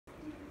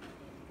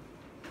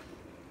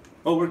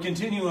Well, we're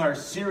continuing our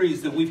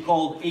series that we've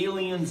called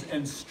Aliens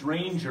and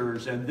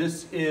Strangers, and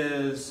this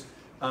is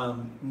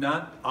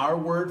not our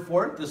word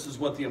for it. This is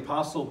what the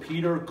Apostle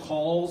Peter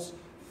calls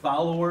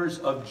followers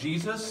of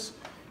Jesus.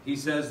 He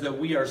says that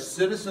we are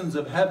citizens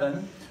of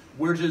heaven.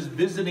 We're just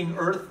visiting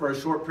earth for a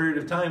short period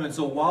of time, and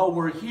so while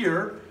we're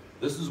here,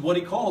 this is what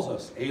he calls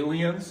us,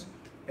 aliens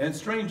and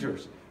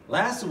strangers.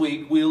 Last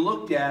week, we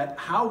looked at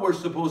how we're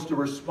supposed to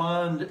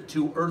respond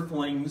to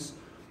earthlings,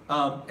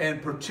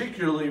 and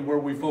particularly where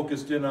we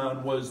focused in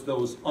on was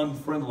those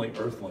unfriendly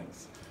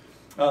earthlings.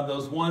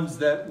 Those ones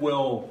that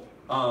will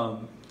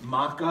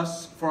mock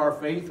us for our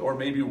faith, or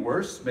maybe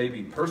worse,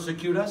 maybe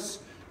persecute us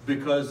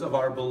because of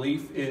our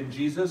belief in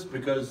Jesus,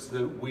 because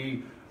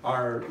we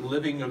are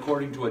living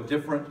according to a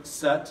different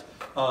set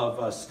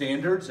of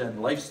standards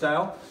and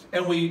lifestyle.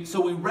 And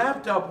so we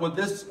wrapped up with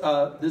this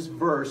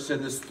verse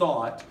and this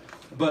thought,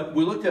 but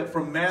we looked at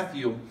from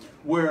Matthew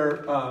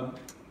where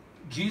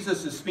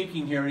Jesus is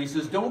speaking here, and he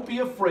says, don't be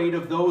afraid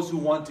of those who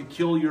want to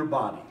kill your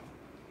body.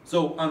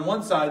 So on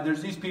one side,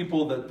 there's these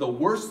people that the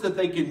worst that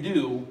they can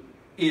do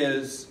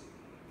is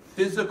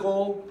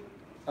physical,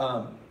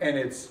 and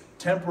it's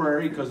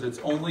temporary because it's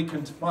only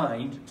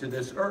confined to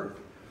this earth.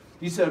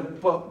 He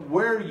said, but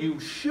where you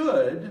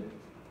should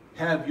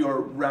have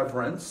your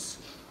reverence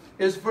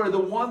is for the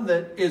one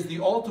that is the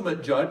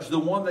ultimate judge, the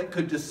one that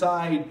could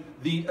decide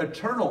the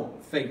eternal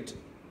fate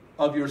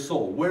of your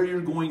soul, where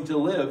you're going to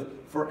live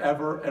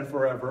forever and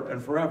forever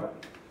and forever.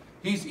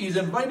 He's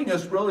inviting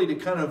us really to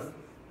kind of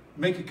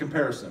make a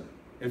comparison,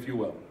 if you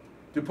will,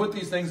 to put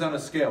these things on a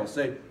scale.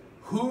 Say,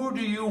 who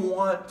do you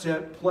want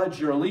to pledge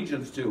your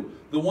allegiance to?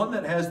 The one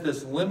that has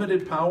this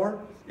limited power,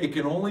 it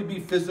can only be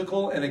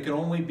physical and it can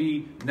only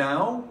be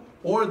now,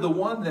 or the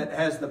one that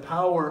has the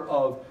power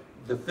of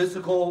the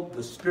physical,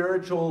 the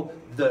spiritual,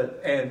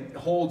 and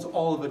holds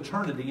all of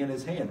eternity in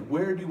his hand?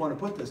 Where do you want to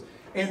put this?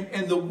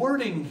 And the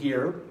wording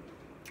here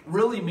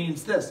really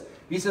means this.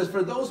 He says,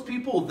 for those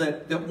people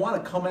that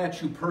want to come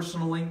at you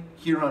personally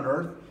here on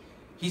earth,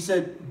 he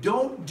said,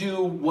 don't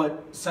do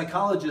what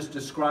psychologists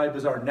describe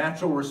as our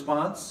natural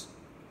response,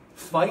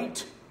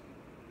 fight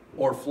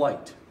or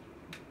flight.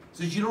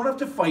 He says, you don't have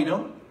to fight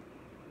them.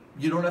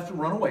 You don't have to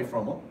run away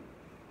from them.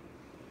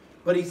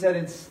 But he said,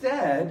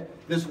 instead,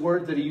 this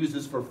word that he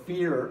uses for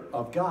fear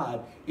of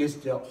God is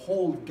to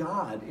hold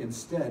God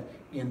instead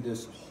in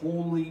this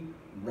holy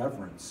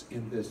reverence,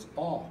 in this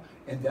awe.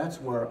 And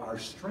that's where our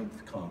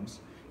strength comes,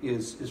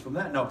 is from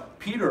that. Now,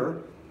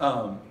 Peter,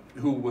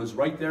 who was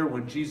right there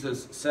when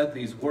Jesus said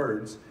these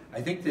words,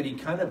 I think that he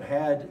kind of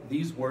had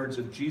these words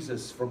of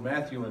Jesus from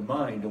Matthew in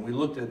mind. And we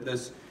looked at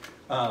this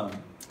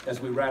as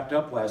we wrapped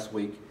up last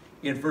week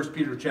in 1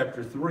 Peter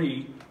chapter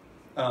 3,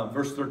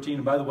 verse 13.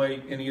 And by the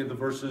way, any of the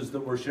verses that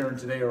we're sharing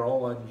today are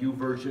all on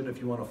YouVersion. If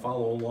you want to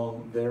follow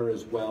along there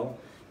as well,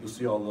 you'll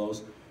see all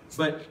those.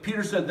 But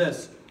Peter said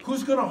this,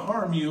 who's going to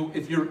harm you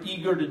if you're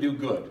eager to do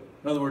good?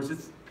 In other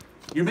words,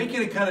 you're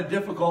making it kind of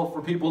difficult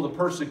for people to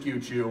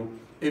persecute you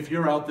if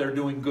you're out there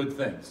doing good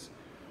things.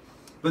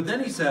 But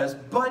then he says,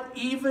 but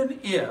even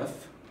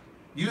if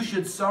you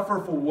should suffer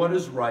for what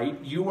is right,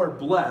 you are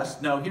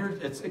blessed. Now here,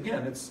 it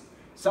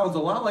sounds a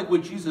lot like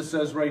what Jesus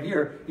says right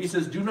here. He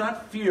says, do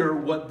not fear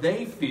what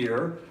they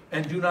fear,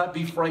 and do not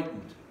be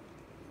frightened.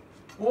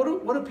 What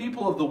do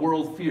people of the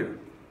world fear?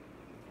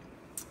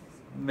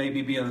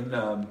 Maybe being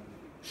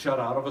shut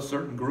out of a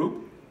certain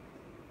group.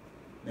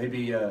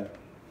 Maybe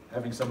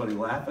having somebody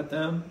laugh at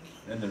them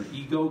and their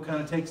ego kind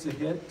of takes a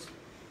hit.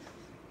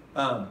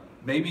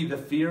 Maybe the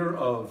fear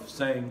of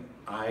saying,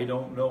 I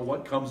don't know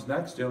what comes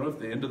next. You know, if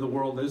the end of the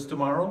world is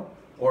tomorrow,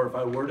 or if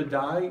I were to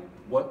die,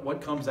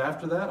 what comes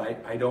after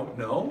that? I don't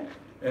know.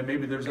 And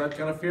maybe there's that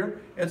kind of fear.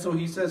 And so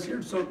he says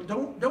here, so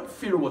don't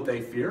fear what they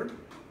fear.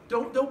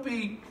 Don't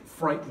be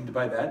frightened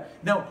by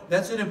that. Now,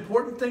 that's an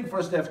important thing for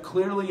us to have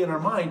clearly in our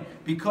mind,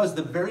 because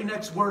the very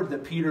next word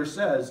that Peter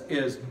says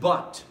is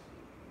but.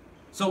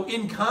 So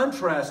in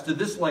contrast to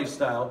this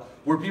lifestyle,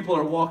 where people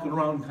are walking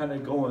around kind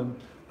of going,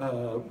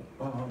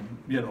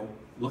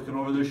 looking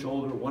over their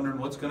shoulder, wondering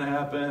what's going to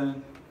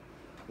happen,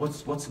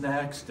 what's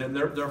next, and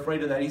they're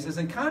afraid of that. He says,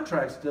 in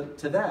contrast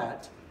to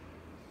that,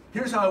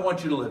 here's how I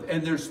want you to live.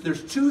 And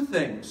there's two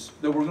things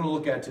that we're going to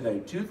look at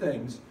today. Two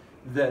things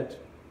that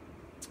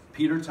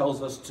Peter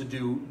tells us to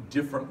do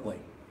differently.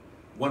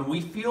 When we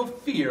feel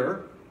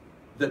fear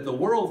that the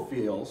world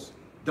feels,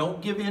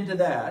 don't give in to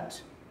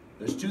that.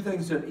 There's two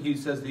things that he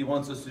says that he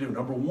wants us to do.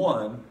 Number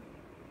one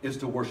is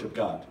to worship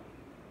God.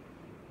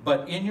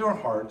 But in your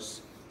hearts,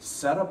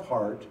 set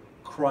apart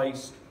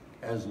Christ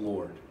as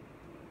Lord.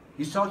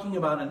 He's talking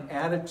about an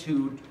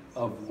attitude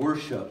of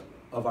worship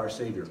of our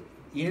Savior.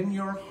 In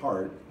your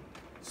heart,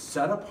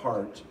 set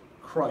apart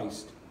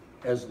Christ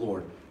as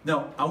Lord.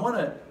 Now, I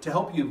want to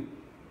help you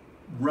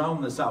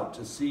round this out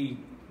to see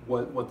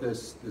what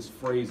this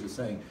phrase is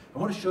saying. I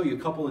want to show you a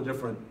couple of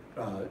different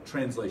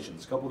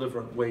translations, a couple of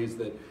different ways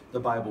that the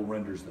Bible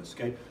renders this,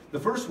 okay? The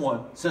first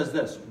one says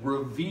this,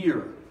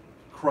 revere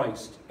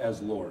Christ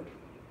as Lord.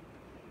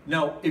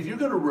 Now, if you're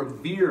going to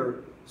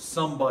revere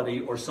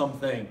somebody or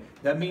something.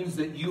 That means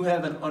that you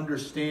have an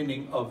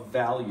understanding of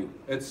value.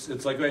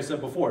 It's like I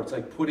said before, it's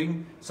like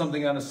putting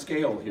something on a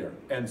scale here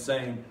and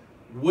saying,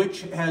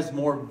 which has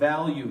more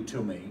value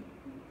to me?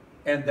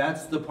 And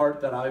that's the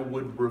part that I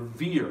would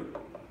revere.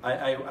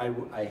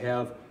 I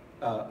have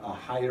a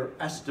higher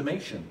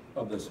estimation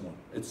of this one.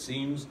 It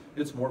seems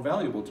it's more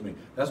valuable to me.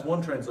 That's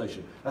one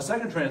translation. A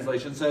second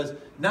translation says,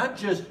 not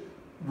just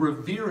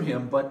revere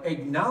him, but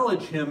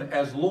acknowledge him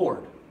as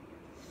Lord.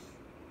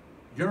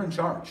 You're in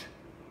charge.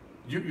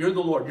 You're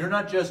the Lord. You're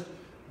not just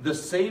the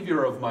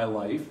Savior of my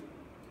life.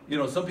 You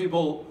know, some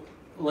people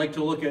like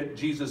to look at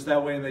Jesus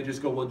that way and they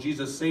just go, well,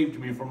 Jesus saved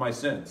me from my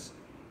sins.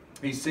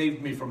 He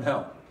saved me from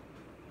hell.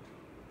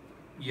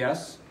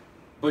 Yes,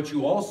 but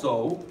you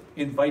also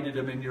invited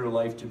him in your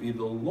life to be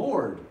the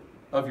Lord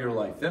of your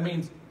life. That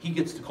means he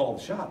gets to call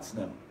the shots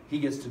now. He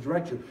gets to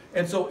direct you.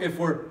 And so if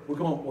we're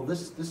going, well,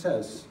 this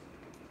has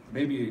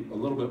maybe a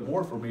little bit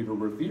more for me to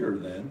revere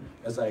then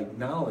as I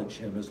acknowledge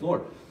him as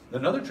Lord.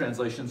 Another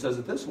translation says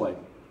it this way: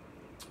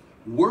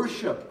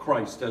 worship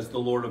Christ as the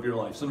Lord of your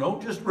life. So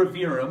don't just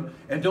revere him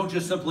and don't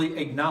just simply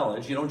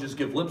acknowledge. You don't just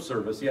give lip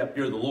service. Yep,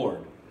 you're the Lord.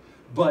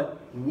 But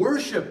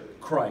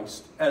worship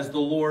Christ as the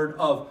Lord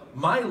of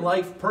my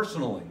life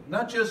personally.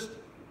 Not just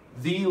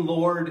the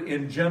Lord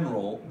in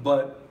general,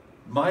 but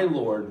my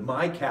Lord,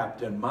 my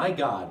captain, my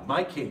God,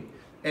 my King.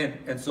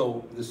 And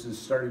so this is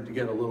starting to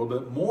get a little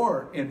bit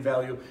more in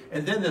value.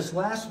 And then this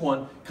last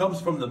one comes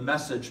from the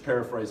Message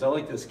paraphrase. I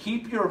like this.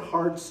 Keep your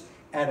hearts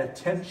at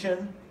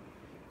attention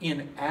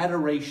in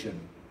adoration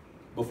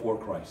before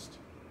Christ.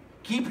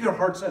 Keep your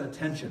hearts at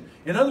attention.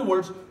 In other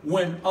words,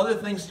 when other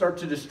things start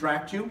to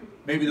distract you,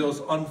 maybe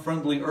those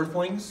unfriendly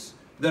earthlings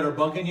that are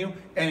bugging you,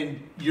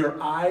 and your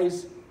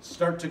eyes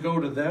start to go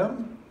to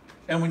them,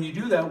 and when you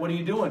do that, what are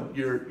you doing?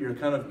 You're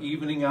kind of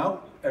evening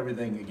out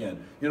everything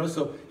again. You know,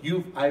 so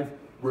I've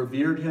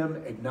revered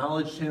him,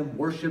 acknowledged him,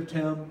 worshipped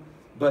him,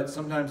 but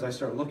sometimes I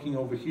start looking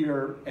over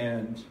here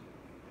and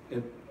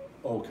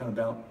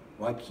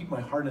I keep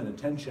my heart and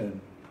attention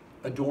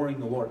adoring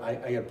the Lord. I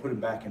got to put him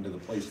back into the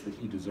place that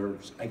he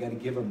deserves. I got to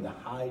give him the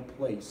high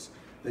place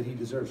that he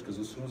deserves, because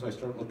as soon as I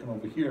start looking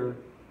over here,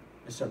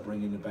 I start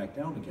bringing it back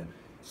down again.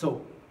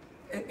 So,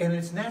 and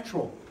it's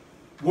natural.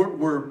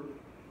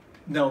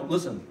 Now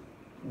listen,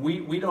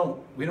 we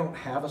don't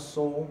have a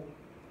soul.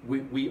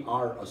 We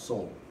are a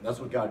soul. That's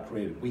what God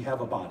created. We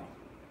have a body.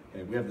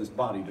 Okay? We have this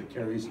body that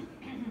carries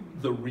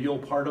the real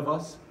part of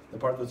us, the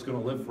part that's going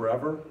to live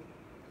forever.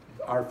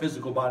 Our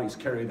physical bodies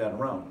carry that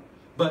around.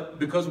 But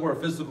because we're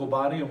a physical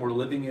body and we're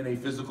living in a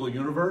physical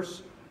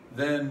universe,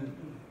 then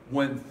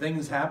when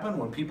things happen,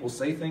 when people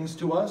say things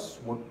to us,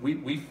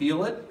 we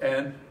feel it,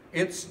 and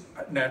it's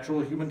a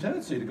natural human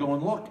tendency to go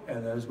and look.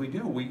 And as we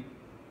do,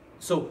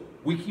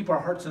 we keep our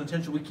hearts and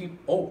attention. We keep,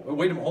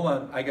 wait a minute, hold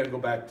on. I got to go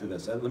back to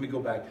this. Let me go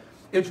back.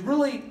 It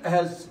really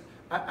has,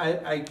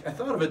 I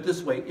thought of it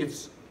this way.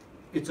 It's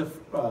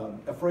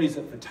a phrase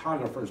that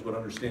photographers would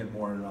understand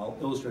more, and I'll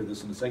illustrate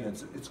this in a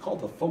second. It's called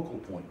the focal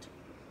point.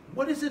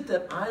 What is it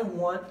that I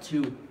want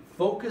to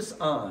focus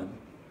on?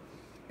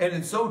 And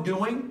in so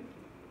doing,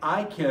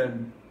 I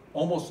can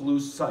almost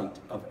lose sight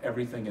of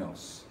everything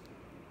else.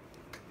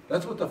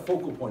 That's what the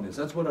focal point is.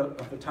 That's what a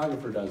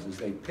photographer does, is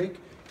they pick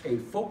a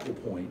focal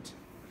point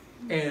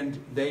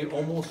and they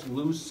almost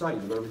lose sight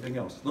of everything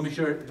else. Let me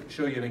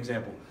show you an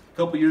example. A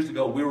couple years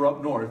ago, we were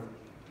up north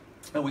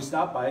and we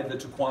stopped by the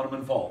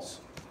Tequanimon Falls.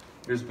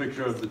 Here's a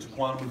picture of the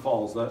Tequanimon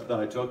Falls that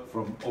I took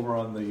from over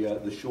on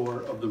the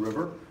shore of the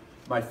river.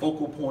 My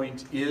focal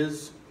point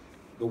is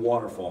the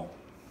waterfall.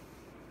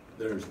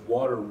 There's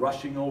water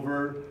rushing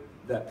over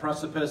that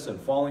precipice and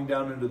falling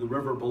down into the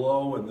river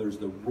below, and there's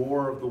the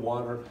roar of the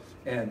water,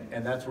 and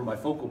that's where my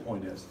focal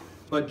point is.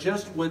 But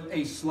just with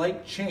a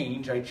slight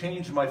change, I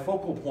changed my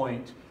focal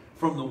point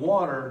from the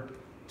water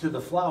to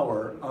the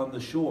flower on the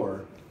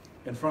shore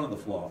in front of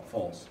the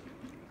falls.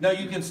 Now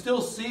you can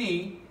still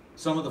see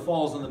some of the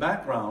falls in the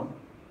background,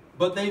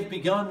 but they've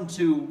begun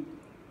to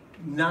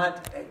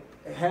not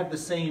have the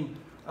same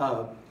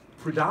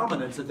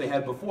predominance that they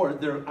had before.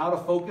 They're out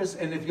of focus,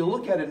 and if you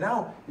look at it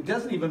now, it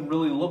doesn't even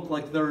really look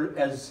like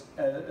there's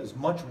as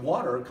much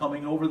water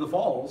coming over the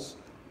falls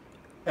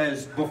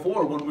as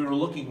before when we were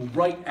looking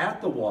right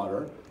at the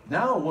water.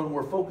 Now when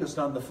we're focused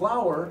on the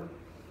flower,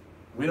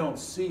 we don't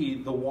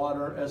see the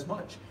water as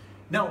much.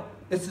 Now,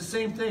 it's the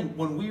same thing.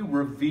 When we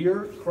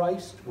revere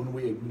Christ, when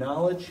we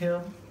acknowledge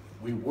him,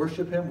 we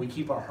worship him, we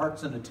keep our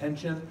hearts in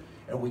attention,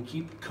 and we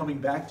keep coming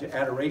back to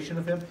adoration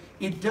of him,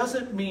 it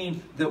doesn't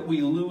mean that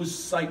we lose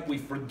sight, we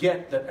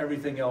forget that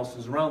everything else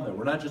is around there.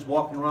 We're not just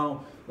walking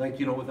around like,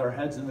 with our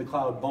heads in the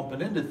cloud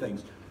bumping into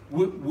things.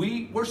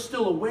 We're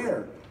still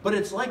aware. But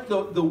it's like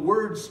the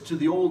words to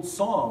the old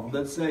song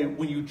that say,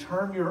 when you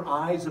turn your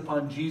eyes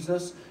upon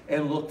Jesus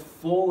and look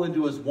full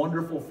into his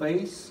wonderful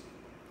face,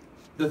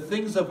 the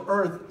things of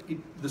earth,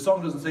 the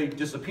song doesn't say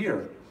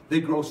disappear, they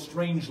grow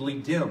strangely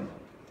dim.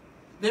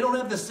 They don't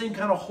have the same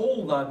kind of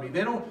hold on me.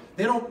 They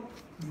don't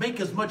make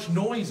as much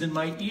noise in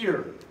my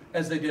ear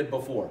as they did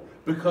before.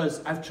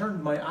 because I've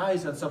turned my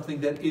eyes on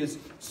something that is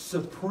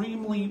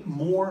supremely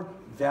more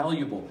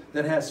valuable,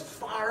 that has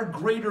far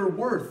greater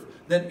worth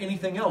than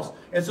anything else.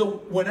 And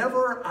so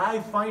whenever I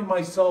find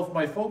myself,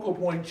 my focal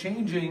point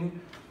changing,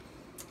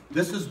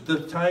 this is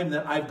the time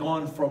that I've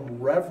gone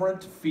from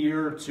reverent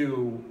fear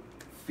to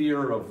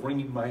fear of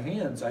wringing my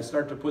hands. I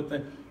start to put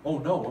the, oh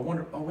no, I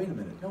wonder, oh wait a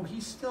minute. No,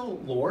 he's still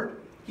Lord.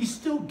 He's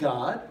still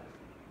God.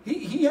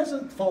 He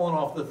hasn't fallen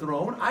off the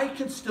throne. I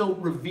can still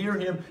revere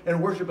him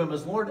and worship him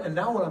as Lord. And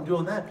now when I'm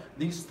doing that,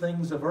 these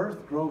things of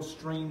earth grow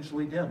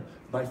strangely dim.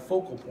 My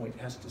focal point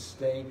has to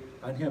stay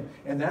on him.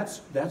 And that's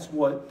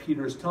what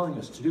Peter is telling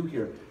us to do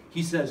here.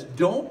 He says,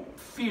 don't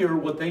fear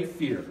what they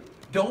fear.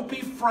 Don't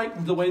be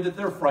frightened the way that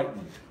they're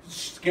frightened.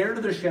 Scared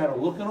of their shadow,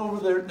 looking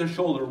over their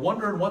shoulder,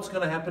 wondering what's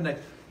going to happen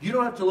next. You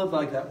don't have to live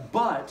like that.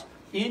 But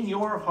in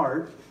your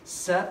heart,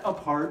 set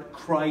apart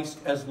Christ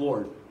as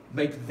Lord.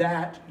 Make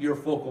that your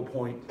focal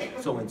point.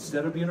 So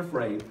instead of being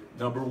afraid,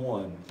 number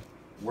one,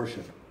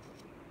 worship.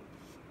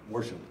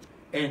 Worship.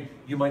 And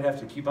you might have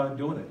to keep on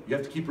doing it. You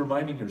have to keep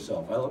reminding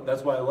yourself.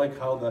 That's why I like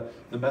how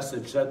the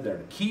message said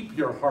there. Keep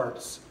your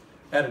hearts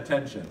at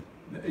attention.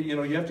 You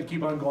know, you have to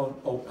keep on going,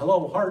 oh,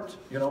 hello, heart.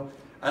 You know,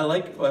 I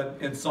like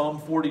in Psalm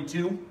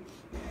 42,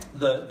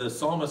 the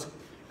psalmist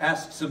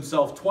asks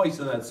himself twice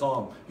in that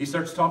psalm. He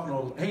starts talking to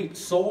him, hey,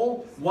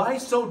 soul, why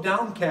so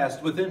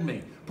downcast within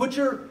me? Put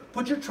your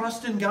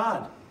trust in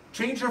God.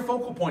 Change your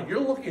focal point. You're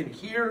looking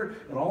here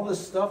and all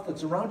this stuff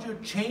that's around you.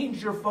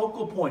 Change your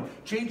focal point.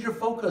 Change your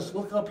focus.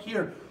 Look up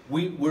here.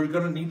 We're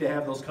going to need to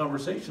have those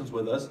conversations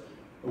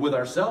with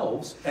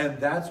ourselves, and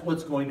that's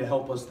what's going to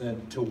help us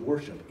then to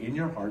worship. In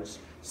your hearts,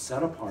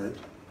 set apart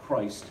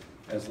Christ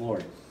as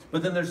Lord.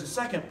 But then there's a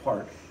second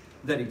part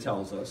that he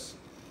tells us.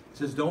 He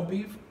says, don't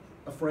be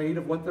afraid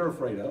of what they're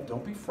afraid of.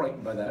 Don't be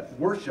frightened by that.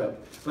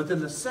 Worship. But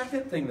then the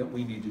second thing that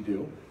we need to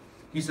do,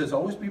 he says,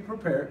 always be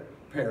prepared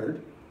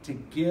to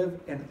give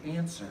an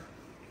answer.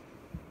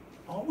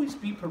 Always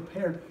be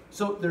prepared.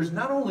 So there's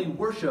not only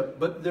worship,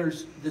 but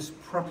there's this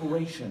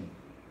preparation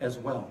as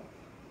well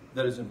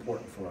that is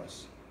important for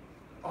us.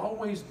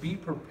 Always be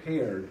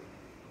prepared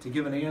to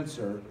give an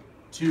answer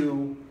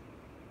to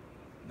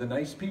the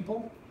nice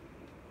people.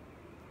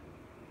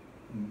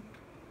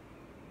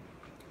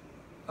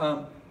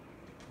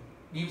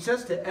 He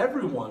says to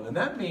everyone, and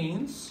that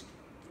means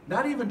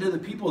not even to the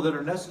people that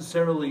are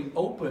necessarily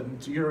open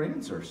to your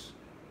answers.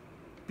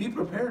 Be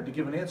prepared to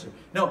give an answer.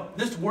 Now,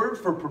 this word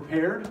for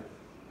prepared,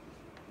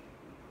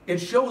 it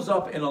shows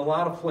up in a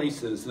lot of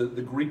places. The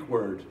Greek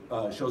word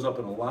shows up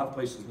in a lot of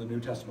places in the New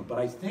Testament. But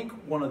I think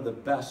one of the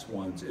best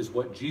ones is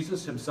what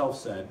Jesus himself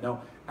said.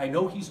 Now, I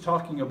know he's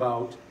talking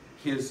about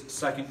his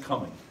second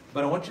coming.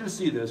 But I want you to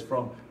see this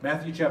from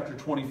Matthew chapter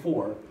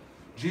 24.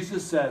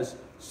 Jesus says,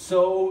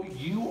 so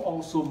you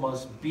also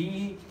must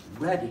be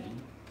ready,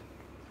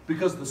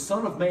 because the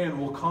Son of Man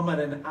will come at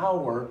an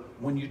hour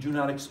when you do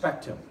not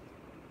expect him.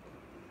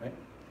 Right?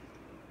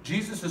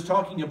 Jesus is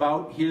talking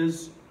about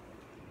his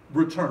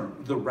return,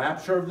 the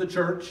rapture of the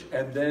church,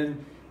 and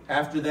then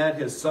after that,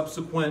 his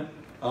subsequent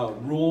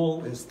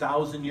rule, his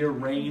 1,000-year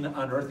reign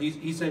on earth.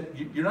 He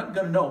said, you're not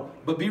going to know,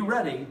 but be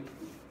ready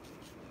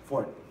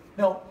for it.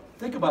 Now,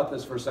 think about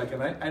this for a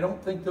second. I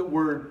don't think that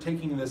we're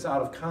taking this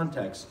out of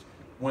context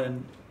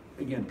when,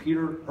 again,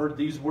 Peter heard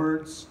these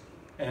words,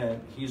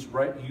 and he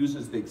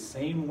uses the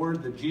same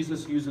word that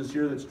Jesus uses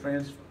here that's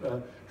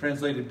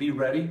translated, be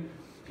ready.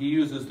 He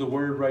uses the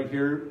word right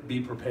here,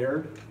 be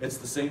prepared. It's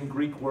the same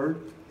Greek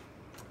word.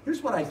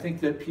 Here's what I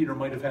think that Peter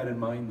might have had in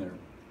mind there.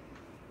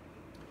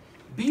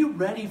 Be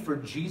ready for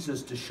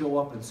Jesus to show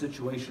up in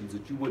situations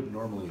that you wouldn't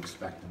normally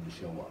expect him to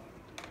show up.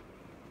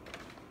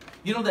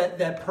 You know,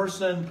 that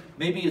person,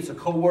 maybe it's a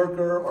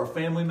coworker or a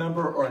family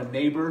member or a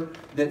neighbor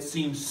that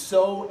seems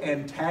so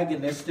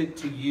antagonistic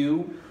to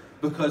you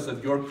because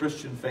of your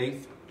Christian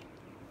faith.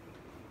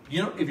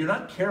 You know, if you're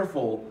not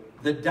careful,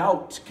 the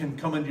doubt can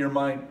come into your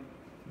mind,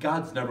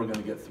 God's never going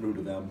to get through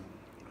to them.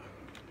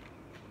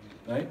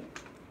 Right?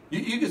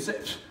 You could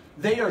say,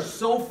 they are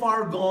so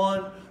far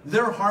gone,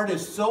 their heart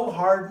is so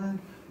hardened,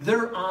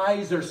 their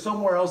eyes are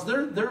somewhere else,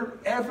 they're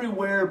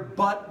everywhere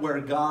but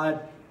where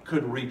God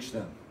could reach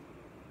them.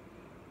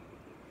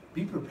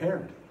 Be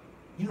prepared.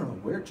 You don't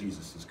know where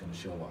Jesus is going to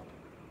show up.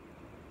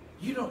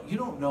 You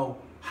don't know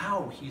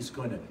how he's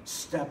going to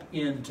step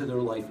into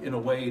their life in a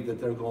way that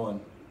they're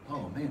going,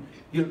 oh man.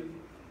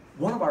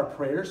 One of our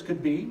prayers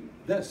could be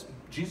this.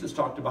 Jesus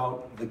talked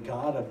about the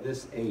God of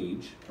this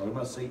age, talking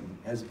about Satan,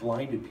 has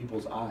blinded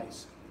people's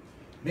eyes.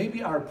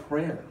 Maybe our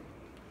prayer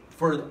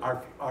for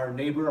our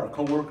neighbor, our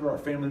coworker, our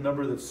family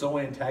member that's so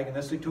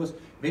antagonistic to us,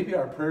 maybe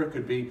our prayer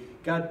could be,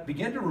 God,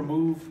 begin to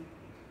remove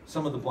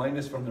some of the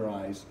blindness from their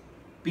eyes.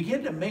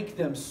 Begin to make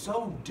them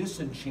so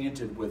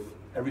disenchanted with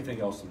everything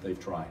else that they've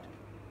tried.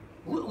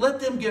 Let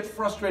them get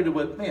frustrated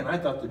with, man, I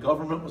thought the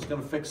government was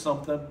going to fix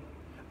something.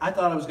 I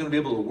thought I was going to be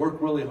able to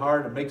work really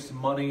hard and make some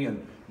money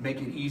and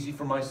make it easy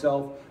for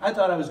myself. I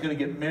thought I was going to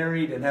get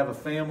married and have a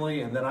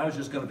family, and then I was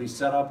just going to be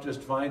set up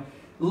just fine.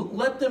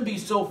 Let them be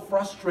so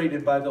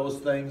frustrated by those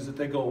things that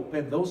they go,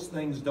 man, those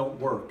things don't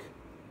work.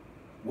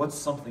 what's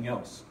something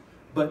else?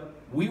 But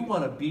we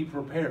want to be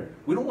prepared.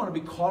 We don't want to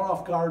be caught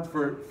off guard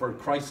for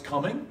Christ's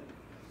coming,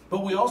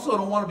 but we also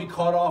don't want to be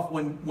caught off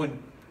when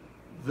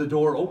the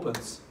door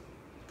opens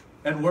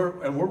and we're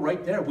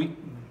right there.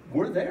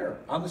 We're there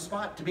on the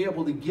spot to be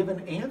able to give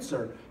an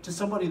answer to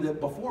somebody that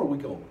before we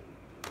go,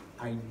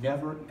 I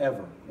never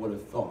ever would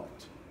have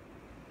thought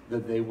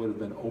that they would have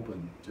been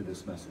open to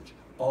this message.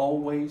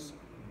 Always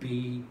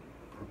be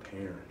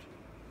prepared.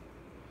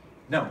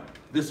 Now,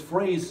 this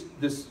phrase,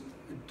 this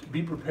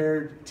be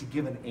prepared to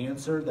give an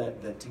answer,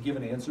 that to give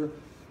an answer,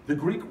 the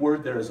Greek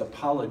word there is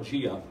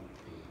apologia.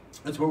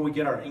 That's where we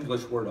get our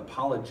English word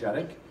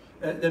apologetic.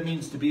 That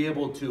means to be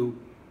able to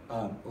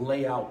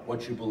lay out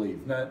what you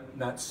believe,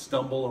 not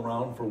stumble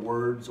around for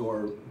words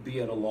or be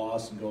at a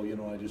loss and go, I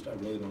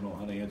really don't know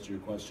how to answer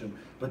your question,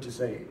 but to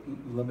say,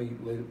 let me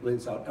lay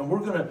this out. And we're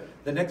going to,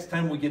 the next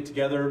time we get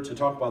together to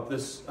talk about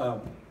this,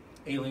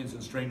 aliens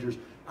and strangers,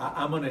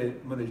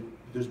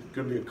 there's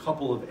going to be a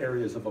couple of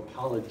areas of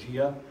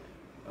apologetics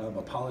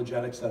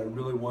that I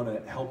really want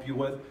to help you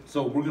with.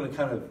 So we're going to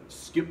kind of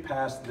skip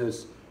past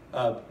this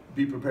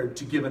be prepared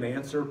to give an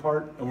answer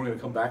part, and we're going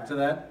to come back to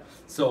that.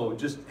 So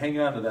just hang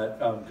on to that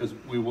because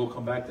we will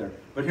come back there.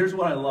 But here's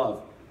what I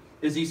love,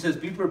 is he says,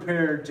 be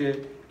prepared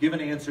to give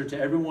an answer to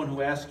everyone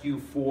who asks you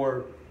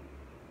for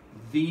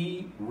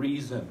the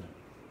reason.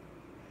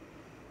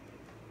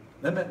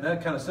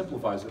 That kind of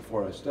simplifies it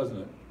for us, doesn't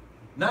it?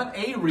 Not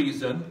a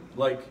reason,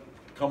 like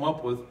come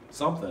up with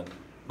something,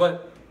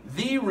 but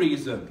the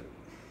reason.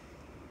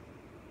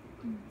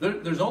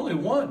 There's only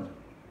one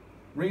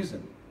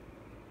reason.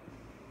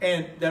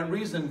 And that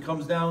reason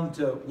comes down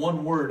to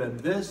one word, and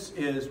this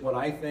is what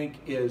I think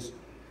is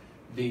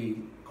the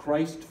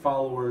Christ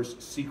follower's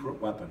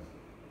secret weapon.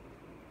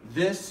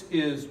 This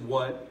is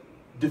what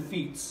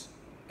defeats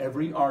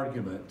every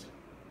argument.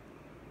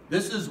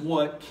 This is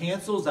what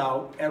cancels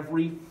out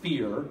every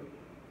fear.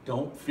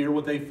 Don't fear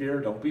what they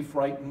fear. Don't be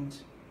frightened.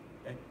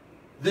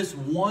 This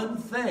one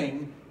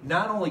thing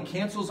not only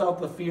cancels out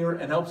the fear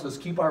and helps us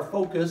keep our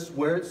focus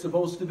where it's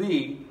supposed to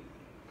be,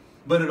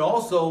 but it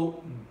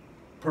also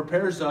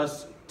prepares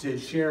us to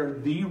share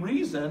the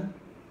reason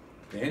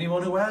to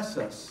anyone who asks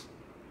us.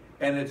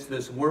 And it's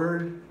this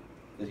word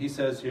that he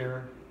says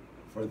here,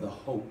 for the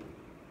hope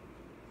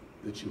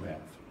that you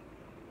have.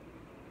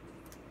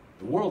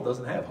 The world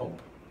doesn't have hope.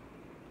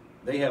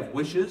 They have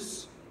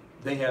wishes.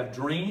 They have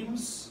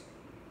dreams.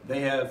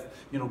 They have,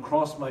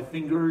 crossed my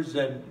fingers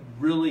and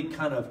really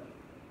kind of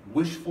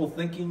wishful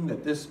thinking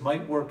that this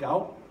might work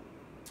out.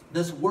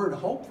 This word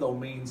hope, though,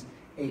 means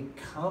a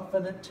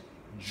confident,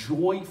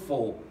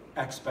 joyful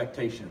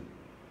expectation.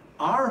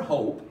 Our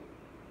hope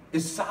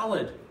is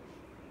solid,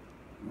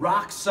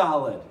 rock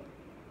solid.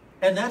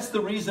 And that's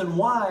the reason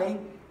why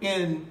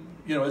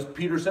as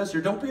Peter says here,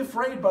 don't be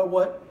afraid by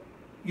what,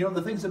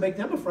 the things that make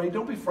them afraid.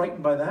 Don't be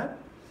frightened by that.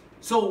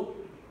 So,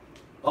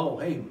 all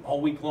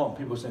week long,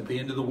 people are saying, the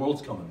end of the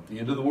world's coming. The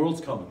end of the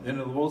world's coming. The end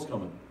of the world's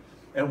coming.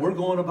 And we're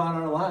going about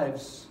our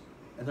lives,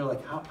 and they're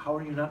like, how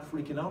are you not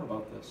freaking out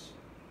about this?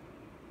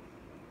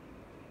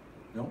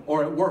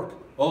 Or at work,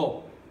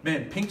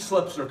 man, pink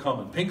slips are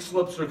coming. Pink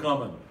slips are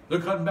coming. They're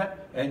coming back.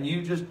 And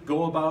you just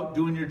go about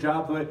doing your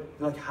job the way,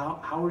 you're like,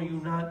 how are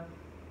you not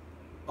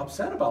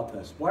upset about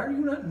this? Why are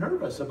you not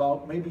nervous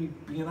about maybe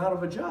being out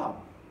of a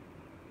job?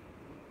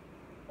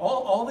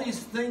 All these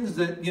things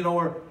that,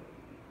 are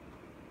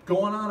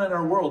going on in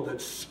our world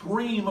that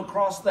scream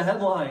across the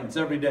headlines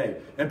every day.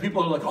 And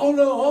people are like, oh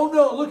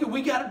no, look,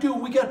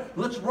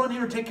 let's run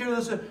here and take care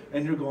of this.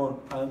 And you're going,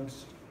 I'm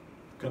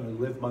going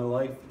to live my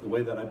life the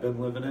way that I've been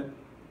living it.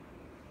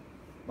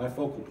 My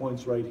focal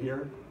point's right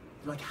here.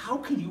 You're like, how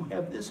can you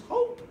have this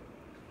hope?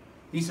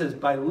 He says,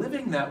 by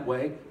living that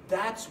way,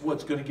 that's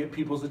what's going to get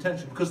people's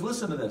attention. Because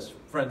listen to this,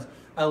 friends.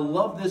 I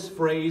love this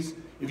phrase.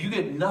 If you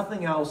get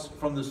nothing else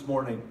from this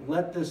morning,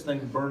 let this thing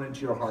burn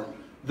into your heart.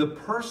 The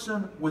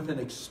person with an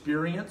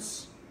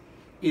experience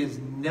is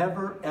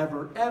never,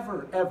 ever,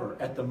 ever, ever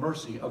at the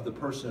mercy of the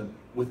person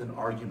with an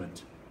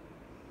argument.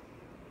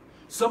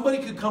 Somebody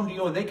could come to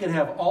you and they could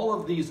have all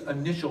of these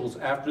initials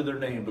after their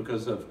name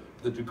because of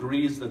the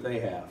degrees that they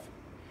have.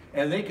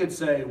 And they could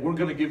say, we're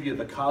going to give you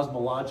the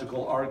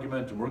cosmological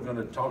argument, and we're going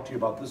to talk to you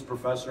about this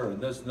professor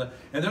and this and that.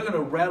 And they're going to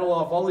rattle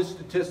off all these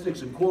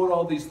statistics and quote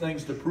all these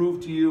things to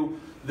prove to you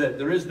that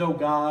there is no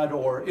God,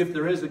 or if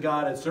there is a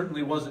God, it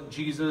certainly wasn't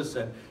Jesus,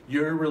 and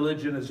your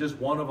religion is just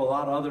one of a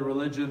lot of other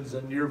religions,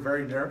 and you're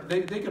very narrow.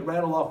 They could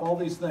rattle off all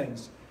these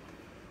things.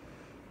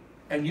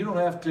 And you don't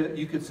have to,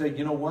 you could say,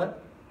 you know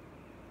what?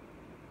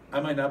 I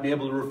might not be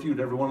able to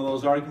refute every one of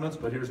those arguments,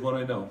 but here's what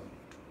I know.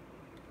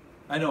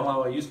 I know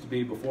how I used to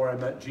be before I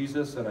met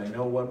Jesus, and I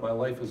know what my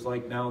life is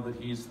like now that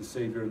he's the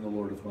Savior and the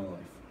Lord of my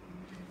life.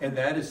 And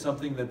that is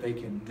something that they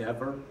can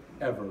never,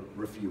 ever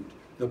refute.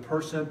 The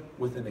person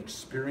with an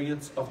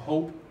experience of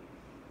hope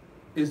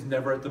is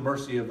never at the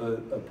mercy of a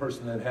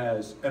person that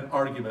has an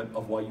argument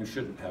of why you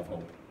shouldn't have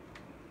hope.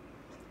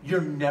 You're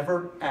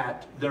never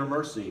at their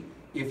mercy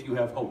if you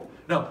have hope.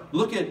 Now,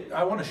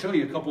 I want to show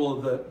you a couple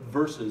of the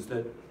verses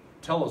that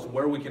tell us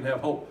where we can have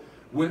hope.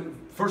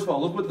 First of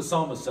all, look what the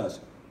psalmist says.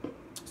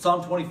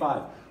 Psalm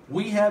 25.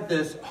 We have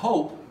this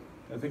hope.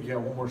 I think you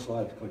have one more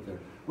slide to click there.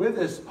 We have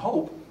this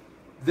hope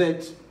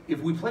that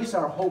if we place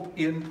our hope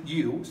in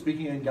you,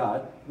 speaking in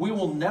God, we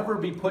will never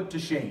be put to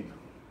shame.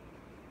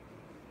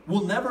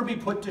 We'll never be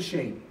put to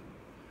shame.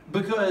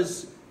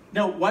 Because,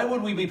 now, why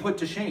would we be put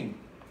to shame?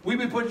 We'd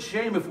be put to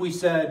shame if we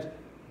said,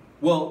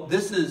 well,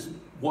 this is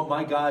what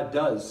my God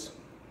does.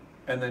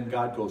 And then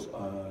God goes,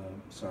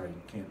 sorry,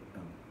 can't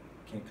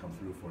come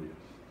through for you.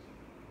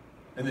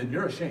 And then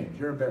you're ashamed,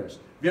 you're embarrassed.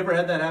 Have you ever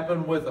had that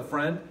happen with a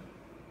friend?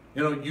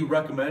 You know, you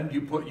recommend,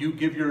 you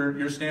give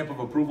your stamp of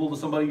approval to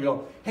somebody, you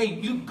go, hey,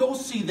 you go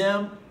see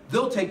them,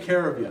 they'll take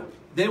care of you.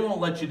 They won't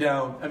let you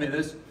down. I mean,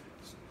 this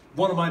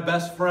one of my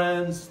best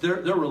friends, they're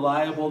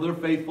reliable, they're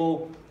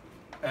faithful,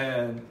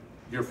 and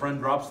your friend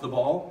drops the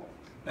ball,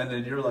 and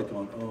then you're like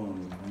going, oh,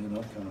 man,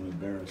 I'm kind of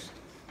embarrassed.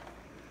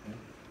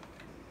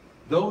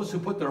 Those who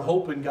put their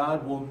hope in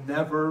God will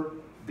never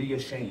be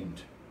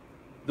ashamed.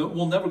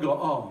 We'll never go,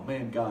 oh,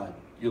 man, God,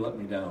 you let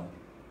me down.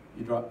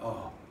 You drop,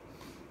 oh.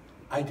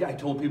 I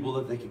told people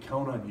that they could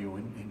count on you,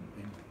 and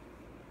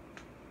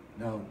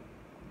now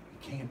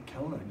you can't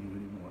count on you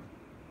anymore.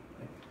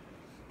 Right?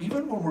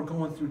 Even when we're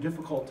going through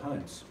difficult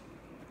times.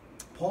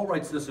 Paul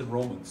writes this in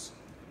Romans.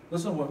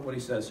 Listen to what he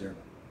says here.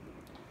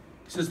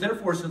 He says,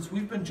 therefore, since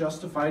we've been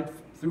justified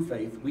through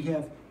faith, we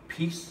have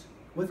peace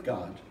with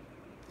God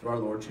through our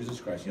Lord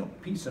Jesus Christ. You know,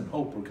 peace and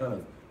hope are kind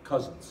of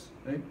cousins,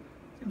 right?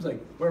 Seems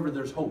like wherever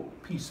there's hope,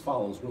 peace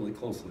follows really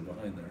closely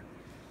behind there.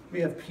 We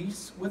have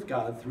peace with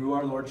God through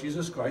our Lord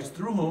Jesus Christ,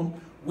 through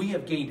whom we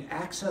have gained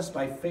access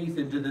by faith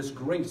into this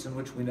grace in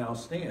which we now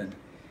stand.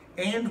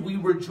 And we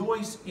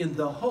rejoice in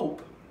the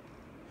hope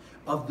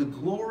of the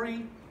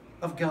glory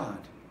of God.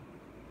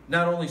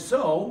 Not only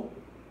so,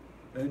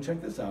 and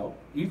check this out,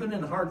 even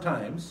in hard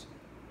times,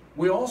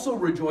 we also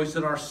rejoice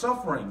in our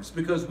sufferings,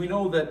 because we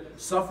know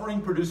that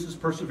suffering produces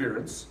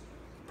perseverance.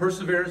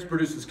 Perseverance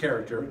produces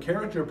character.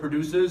 Character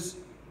produces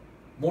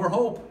more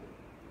hope.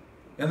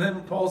 And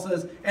then Paul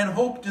says, and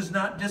hope does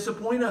not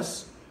disappoint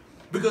us,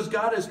 because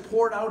God has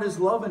poured out his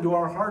love into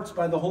our hearts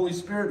by the Holy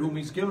Spirit whom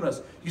he's given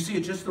us. You see,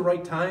 at just the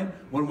right time,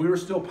 when we were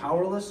still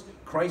powerless,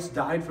 Christ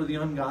died for the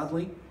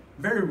ungodly.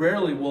 Very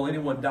rarely will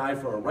anyone die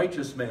for a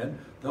righteous man,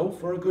 though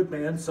for a good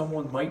man,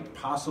 someone might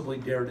possibly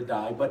dare to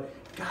die. But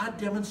God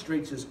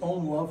demonstrates his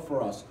own love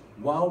for us.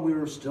 While we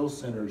were still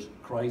sinners,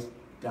 Christ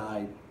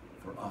died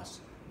for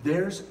us.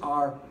 There's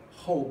our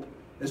hope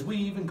as we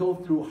even go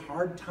through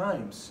hard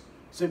times.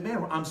 Say,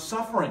 man, I'm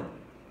suffering.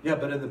 Yeah,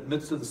 but in the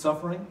midst of the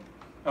suffering,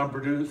 I'm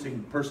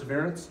producing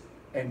perseverance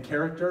and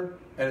character,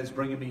 and it's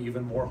bringing me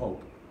even more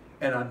hope.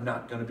 And I'm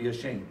not going to be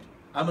ashamed.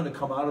 I'm going to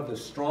come out of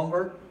this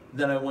stronger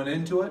than I went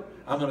into it.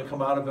 I'm going to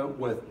come out of it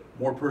with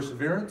more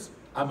perseverance.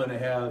 I'm going to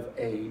have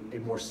a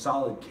more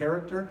solid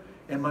character,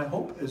 and my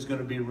hope is going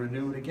to be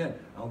renewed again.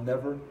 I'll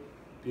never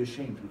be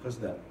ashamed because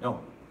of that. No,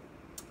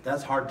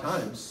 that's hard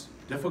times,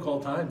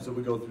 difficult times that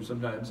we go through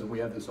sometimes, and we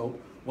have this hope.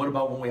 What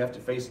about when we have to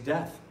face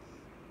death?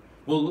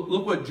 Well,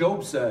 look what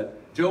Job said.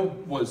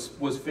 Job was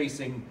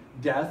facing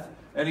death,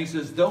 and he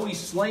says, though he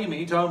slay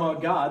me, talking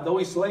about God, though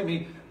he slay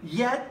me,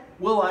 yet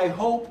will I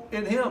hope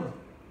in him.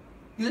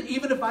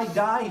 Even if I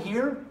die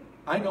here,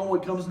 I know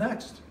what comes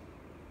next.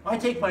 I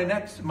take my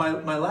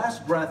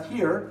last breath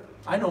here,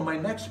 I know my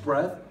next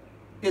breath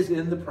is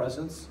in the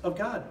presence of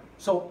God.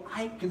 So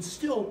I can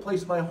still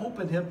place my hope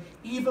in him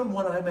even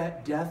when I'm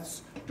at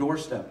death's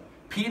doorstep.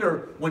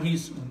 Peter, when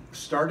he's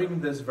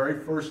starting this very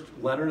first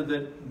letter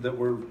that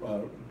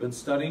we've been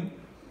studying,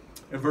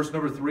 in verse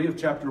number 3 of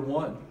chapter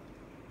 1,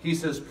 he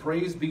says,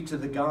 praise be to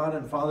the God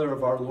and Father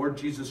of our Lord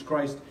Jesus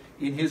Christ.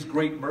 In his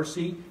great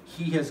mercy,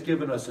 he has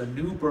given us a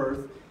new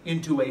birth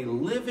into a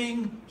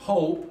living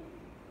hope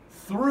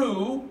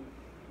through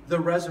the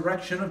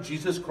resurrection of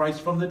Jesus Christ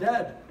from the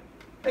dead.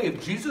 Hey,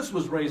 if Jesus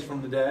was raised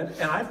from the dead,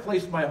 and I've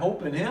placed my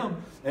hope in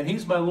him, and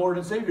he's my Lord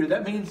and Savior,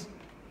 that means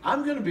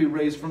I'm going to be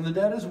raised from the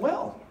dead as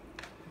well.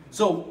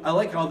 So I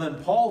like how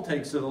then Paul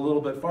takes it a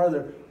little bit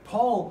farther.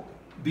 Paul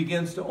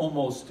begins to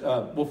almost,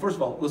 well, first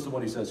of all, listen to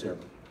what he says here.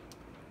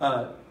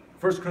 1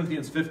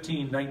 Corinthians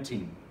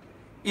 15:19.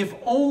 If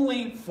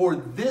only for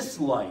this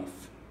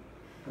life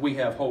we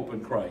have hope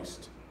in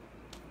Christ,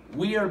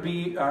 we are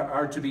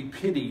to be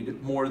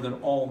pitied more than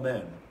all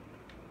men.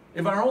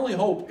 If our only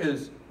hope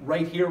is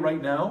right here,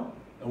 right now,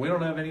 and we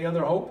don't have any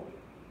other hope,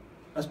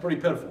 that's pretty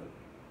pitiful.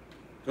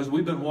 Because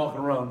we've been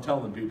walking around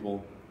telling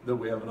people that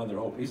we have another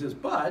hope. He says,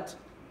 but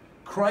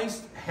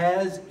Christ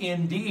has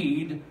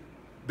indeed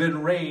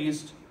been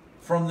raised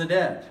from the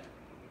dead.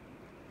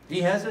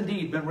 He has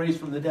indeed been raised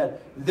from the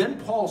dead. Then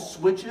Paul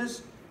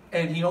switches,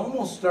 and he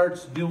almost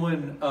starts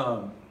doing,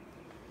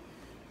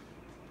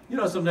 you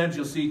know, sometimes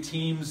you'll see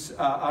teams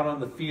out on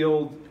the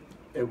field,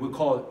 we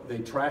call it, they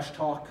trash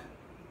talk.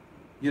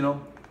 You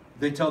know,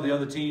 they tell the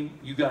other team,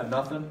 you got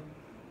nothing.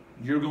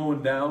 You're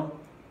going down.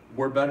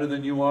 We're better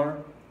than you are.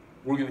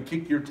 We're going to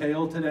kick your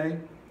tail today.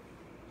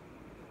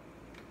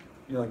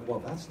 You're like, well,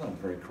 that's not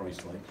very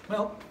Christ-like.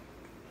 Well,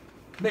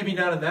 Maybe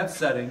not in that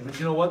setting, but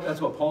you know what?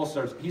 That's what Paul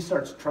starts. He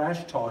starts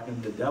trash talking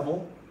the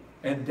devil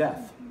and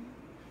death.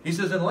 He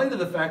says, in light of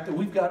the fact that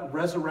we've got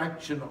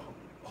resurrection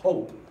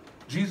hope,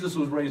 Jesus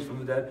was raised from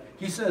the dead,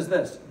 he says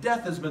this,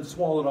 death has been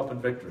swallowed up in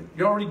victory.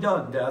 You're already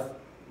done, death.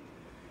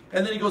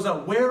 And then he goes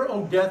on, where,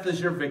 O death, is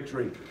your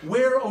victory?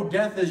 Where, O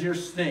death, is your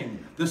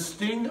sting? The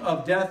sting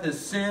of death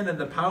is sin, and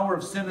the power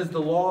of sin is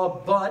the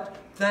law. But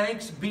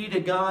thanks be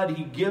to God,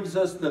 he gives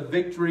us the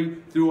victory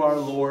through our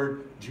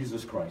Lord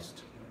Jesus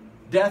Christ.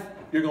 Death,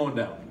 you're going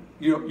down.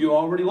 You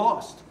already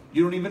lost.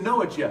 You don't even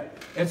know it yet.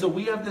 And so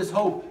we have this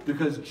hope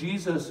because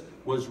Jesus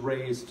was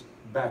raised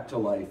back to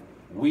life.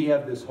 We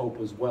have this hope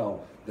as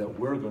well that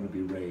we're going to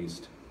be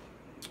raised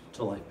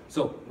to life.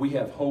 So we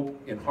have hope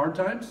in hard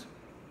times,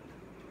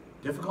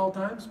 difficult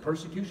times,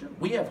 persecution.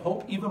 We have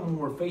hope even when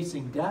we're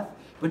facing death.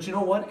 But you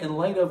know what? In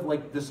light of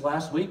like this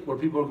last week where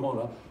people are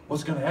going,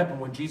 what's going to happen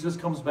when Jesus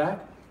comes back?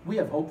 We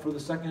have hope for the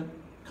second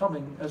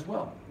coming as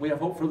well. We have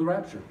hope for the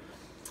rapture.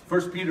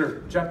 1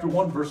 Peter chapter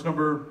 1, verse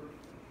number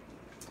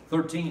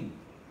 13.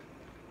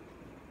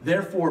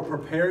 Therefore,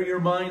 prepare your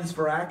minds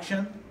for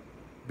action.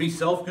 Be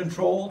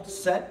self-controlled.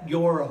 Set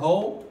your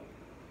hope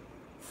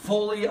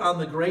fully on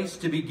the grace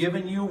to be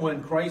given you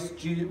when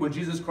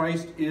Jesus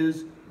Christ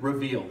is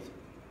revealed.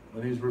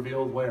 When he's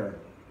revealed where?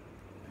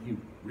 He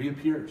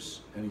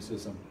reappears and he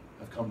says,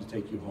 I've come to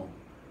take you home.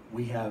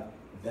 We have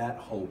that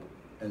hope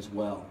as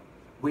well.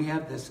 We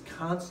have this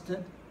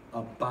constant,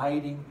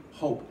 abiding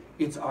hope.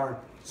 It's our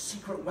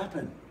secret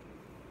weapon.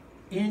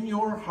 In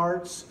your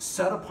hearts,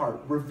 set apart,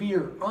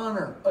 revere,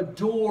 honor,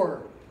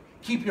 adore.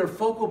 Keep your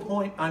focal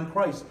point on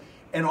Christ.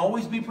 And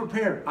always be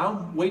prepared.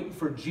 I'm waiting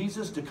for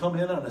Jesus to come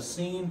in on a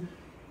scene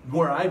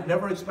where I've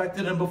never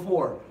expected him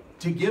before,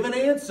 to give an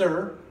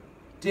answer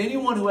to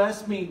anyone who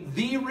asks me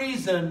the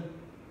reason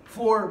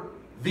for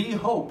the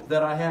hope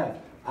that I have.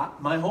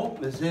 My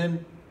hope is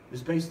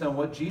based on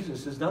what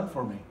Jesus has done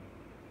for me.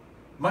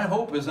 My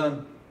hope is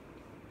on,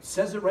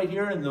 says it right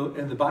here in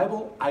the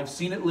Bible. I've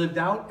seen it lived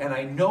out, and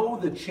I know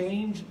the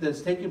change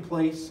that's taken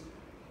place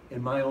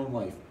in my own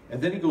life.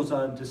 And then he goes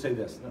on to say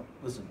this. No,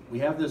 listen, we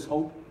have this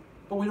hope,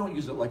 but we don't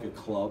use it like a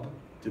club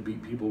to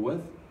beat people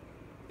with.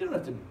 You don't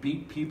have to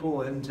beat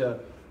people into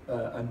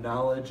a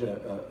knowledge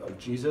of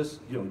Jesus.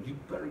 You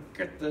better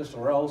get this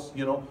or else,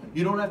 You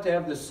don't have to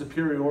have this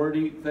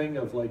superiority thing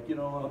of like, I'm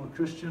a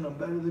Christian, I'm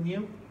better than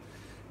you.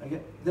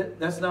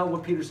 That's not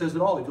what Peter says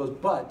at all. He goes,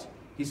 but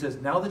he says,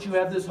 now that you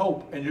have this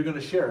hope and you're going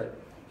to share it,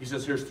 he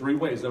says, here's 3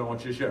 ways that I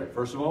want you to share it.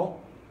 First of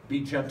all, be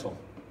gentle.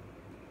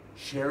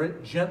 Share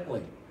it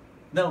gently.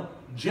 Now,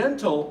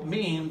 gentle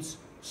means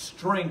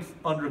strength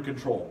under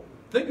control.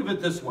 Think of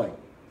it this way.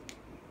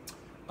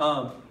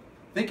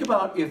 Think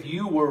about if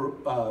you were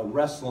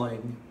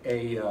wrestling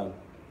a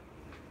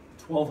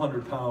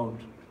 1,200-pound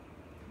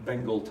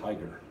Bengal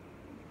tiger.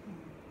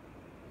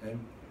 Okay?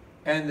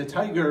 And the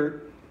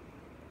tiger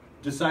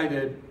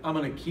decided, I'm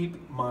going to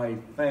keep my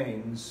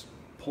fangs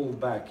pulled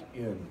back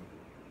in.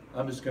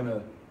 I'm just going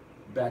to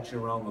bat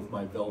you around with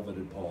my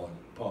velveted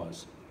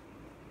paws.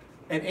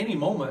 At any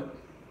moment,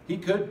 he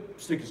could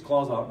stick his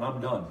claws out and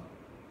I'm done.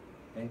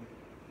 Okay?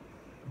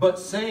 But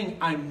saying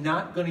I'm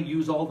not going to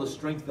use all the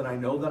strength that I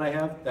know that I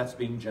have, that's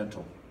being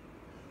gentle.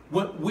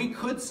 What we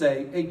could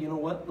say, hey, you know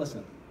what?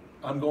 Listen,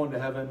 I'm going to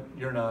heaven.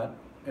 You're not.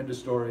 End of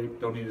story.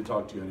 Don't need to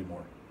talk to you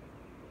anymore.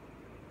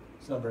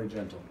 It's not very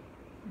gentle.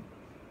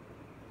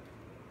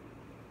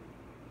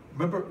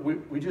 Remember,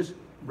 we just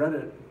read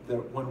it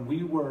that when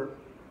we were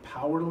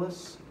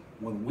powerless,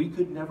 when we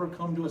could never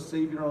come to a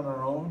Savior on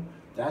our own,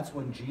 that's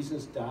when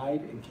Jesus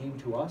died and came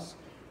to us.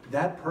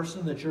 That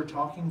person that you're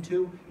talking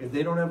to, if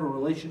they don't have a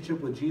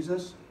relationship with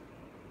Jesus,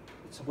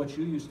 it's what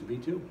you used to be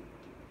too.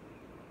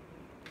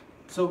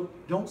 So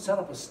don't set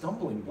up a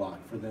stumbling block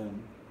for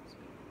them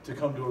to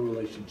come to a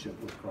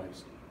relationship with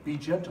Christ. Be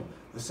gentle.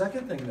 The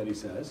second thing that he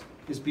says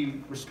is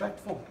be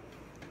respectful.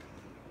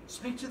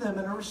 Speak to them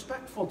in a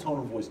respectful tone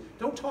of voice.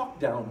 Don't talk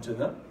down to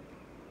them.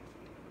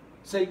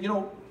 Say,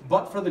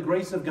 but for the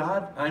grace of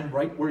God, I'm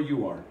right where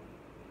you are.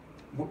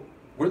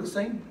 We're the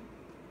same.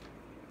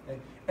 Okay?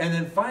 And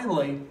then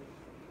finally,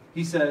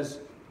 he says,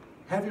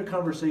 have your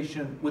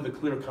conversation with a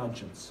clear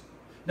conscience.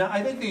 Now,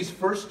 I think these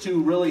first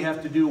 2 really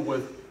have to do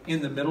with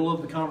in the middle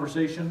of the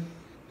conversation.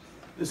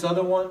 This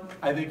other one,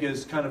 I think,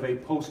 is kind of a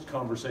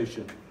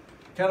post-conversation.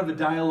 Kind of a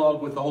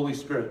dialogue with the Holy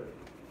Spirit.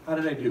 How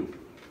did I do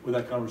with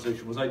that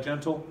conversation? Was I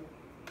gentle?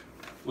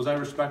 Was I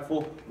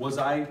respectful? Was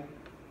I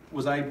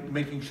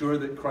making sure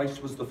that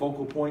Christ was the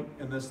focal point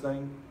in this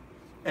thing?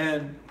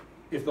 And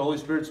if the Holy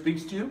Spirit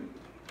speaks to you,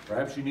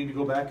 perhaps you need to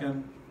go back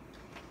and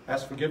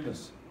ask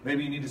forgiveness.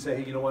 Maybe you need to say,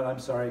 hey, you know what, I'm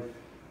sorry.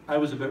 I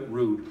was a bit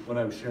rude when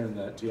I was sharing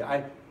that to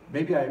you.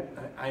 Maybe I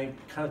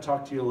kind of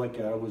talked to you like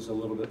I was a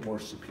little bit more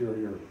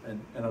superior,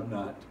 and I'm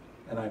not.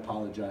 And I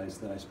apologize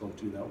that I spoke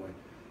to you that way.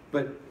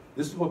 But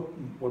this is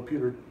what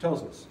Peter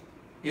tells us.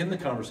 In the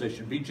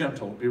conversation, be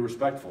gentle, be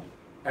respectful.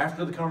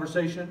 After the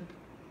conversation,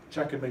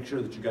 check and make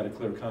sure that you got a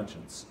clear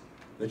conscience,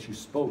 that you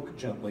spoke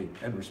gently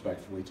and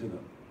respectfully to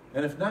them.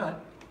 And if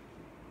not,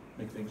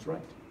 make things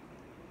right.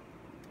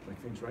 Make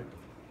things right.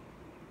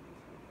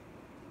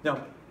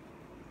 Now,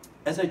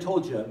 as I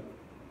told you,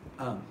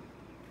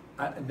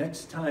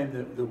 next time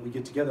that we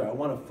get together, I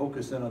want to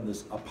focus in on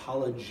this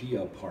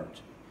apologia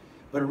part.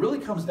 But it really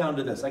comes down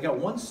to this. I got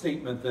one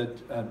statement that,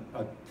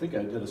 I think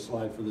I did a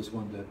slide for this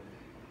one.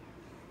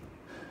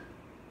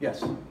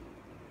 Yes.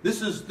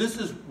 This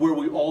is where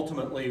we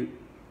ultimately,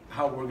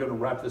 how we're going to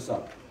wrap this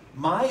up.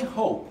 My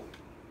hope,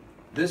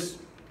 this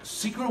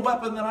secret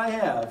weapon that I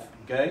have,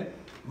 okay,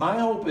 my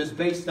hope is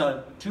based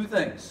on two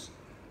things.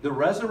 The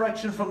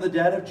resurrection from the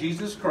dead of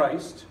Jesus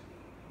Christ,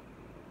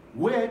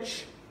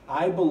 which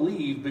I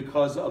believe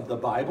because of the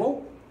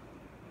Bible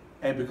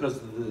and because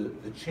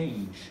of the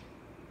change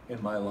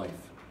in my life.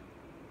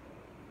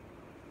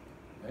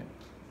 Okay?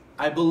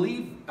 I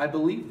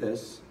believe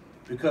this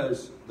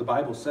because the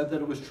Bible said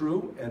that it was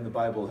true, and the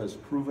Bible has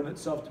proven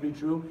itself to be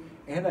true,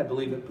 and I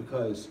believe it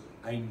because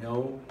I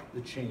know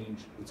the change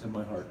that's in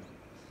my heart.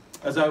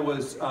 As I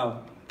was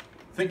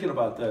thinking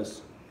about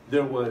this,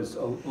 there was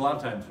a lot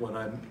of times when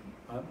I'm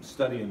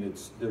studying,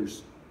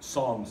 there's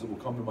songs that will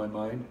come to my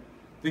mind.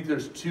 I think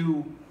there's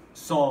two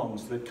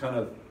songs that kind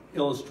of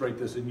illustrate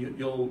this, and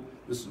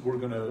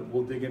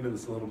we'll dig into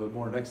this a little bit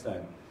more next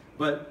time.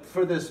 But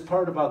for this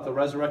part about the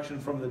resurrection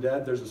from the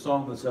dead, there's a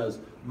song that says,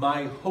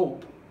 "My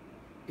hope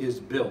is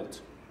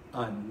built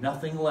on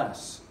nothing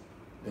less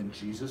than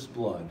Jesus'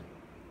 blood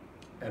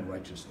and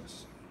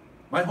righteousness."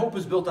 My hope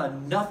is built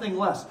on nothing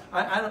less.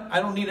 I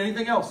don't need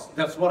anything else.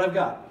 That's what I've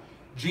got.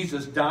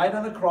 Jesus died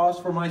on the cross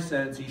for my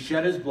sins. He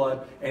shed his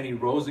blood, and he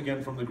rose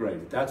again from the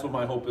grave. That's what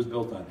my hope is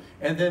built on.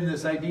 And then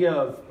this idea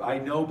of, I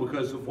know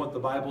because of what the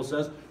Bible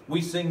says,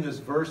 we sing this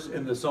verse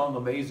in the song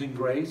Amazing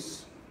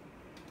Grace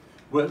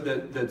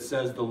that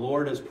says, "The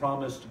Lord has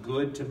promised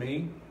good to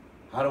me."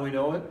 How do we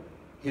know it?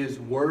 His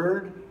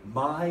word,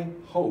 my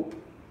hope,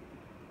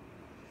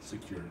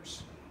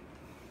 secures.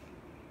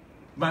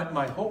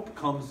 My hope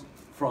comes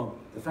from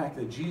the fact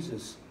that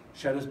Jesus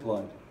shed his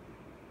blood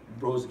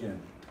and rose again.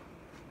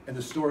 And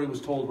the story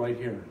was told right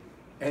here.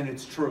 And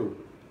it's true.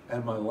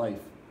 And my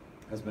life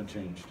has been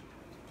changed.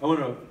 I want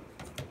to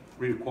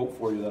read a quote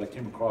for you that I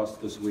came across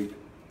this week.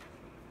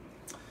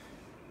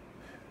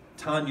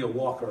 Tanya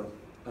Walker,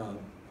 an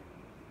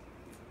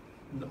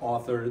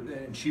author,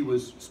 and she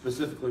was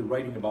specifically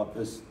writing about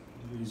these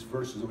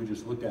verses that we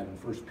just looked at in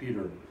 1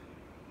 Peter.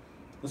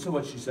 Listen to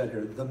what she said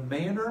here. "The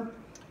manner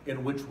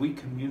in which we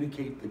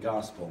communicate the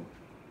gospel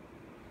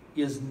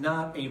is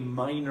not a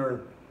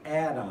minor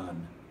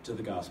add-on to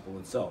the gospel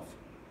itself.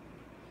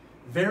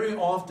 Very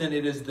often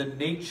it is the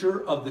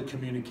nature of the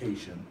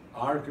communication,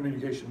 our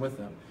communication with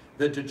them,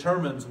 that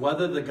determines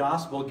whether the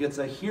gospel gets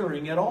a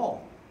hearing at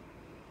all.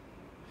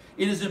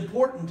 It is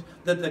important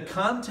that the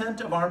content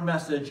of our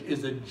message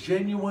is a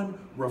genuine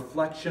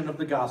reflection of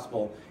the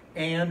gospel,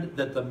 and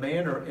that the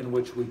manner in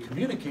which we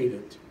communicate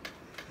it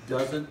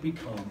doesn't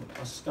become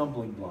a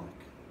stumbling block."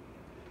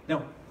 Now,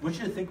 I want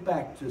you to think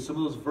back to some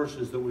of those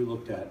verses that we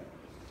looked at.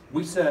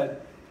 We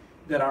said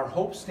that our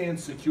hope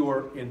stands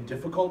secure in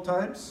difficult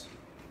times,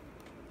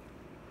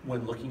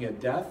 when looking at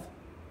death,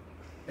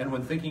 and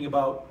when thinking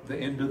about the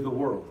end of the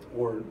world,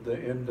 or the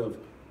end of,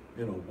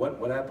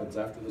 what happens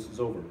after this is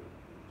over.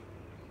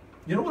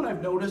 You know what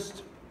I've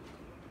noticed?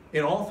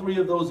 In all three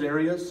of those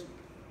areas,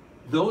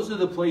 those are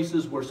the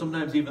places where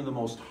sometimes even the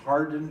most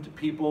hardened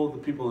people, the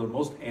people that are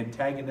most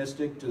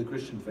antagonistic to the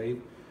Christian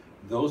faith,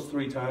 those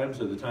three times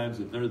are the times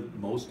that they're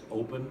most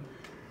open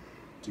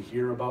to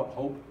hear about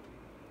hope.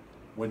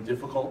 When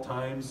difficult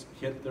times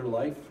hit their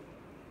life,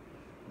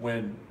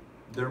 when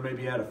they're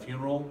maybe at a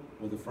funeral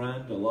with a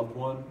friend, a loved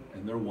one,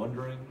 and they're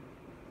wondering,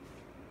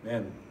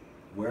 man,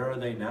 where are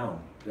they now?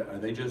 Are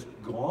they just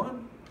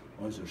gone?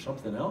 Or is there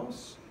something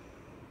else?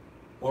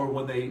 Or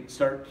when they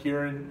start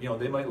hearing,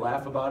 they might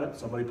laugh about it.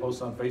 Somebody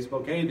posts on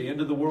Facebook, "Hey, the end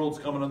of the world's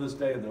coming on this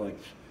day." And they're like,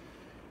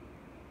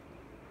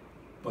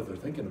 but they're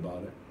thinking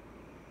about it.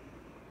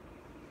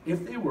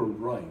 If they were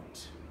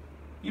right,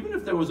 even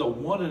if there was a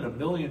 1 in a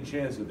million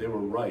chance that they were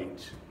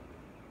right,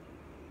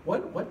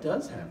 what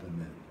does happen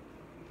then?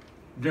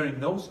 During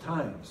those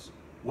times,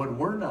 when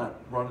we're not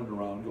running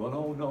around going,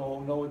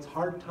 "Oh, no, it's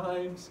hard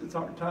times,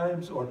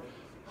 or,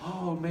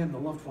 oh man, the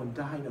loved one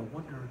died, I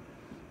wonder,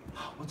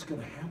 what's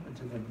going to happen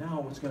to them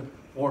now?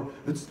 Or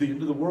it's the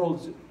end of the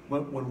world."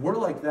 When we're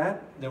like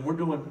that, then we're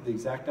doing the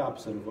exact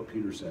opposite of what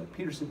Peter said.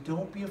 Peter said,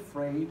 don't be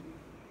afraid.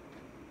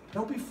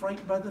 Don't be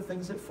frightened by the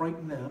things that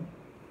frighten them.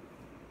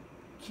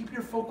 Keep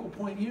your focal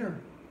point here.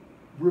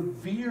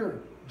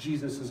 Revere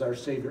Jesus as our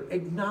Savior.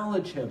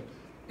 Acknowledge him.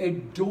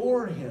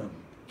 Adore him.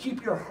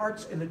 Keep your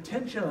hearts and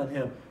attention on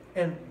him.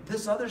 And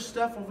this other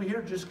stuff over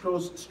here just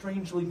grows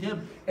strangely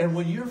dim. And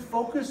when you're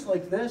focused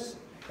like this,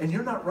 and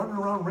you're not running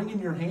around wringing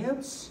your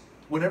hands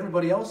when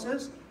everybody else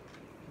is,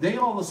 they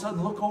all of a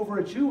sudden look over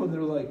at you and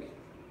they're like,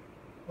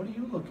 "What are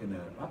you looking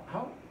at?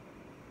 How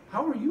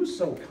are you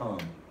so calm?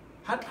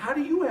 How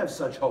do you have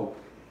such hope?"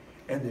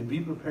 And then be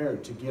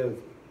prepared to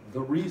give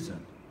the reason.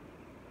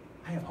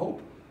 I have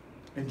hope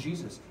in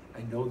Jesus.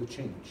 I know the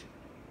change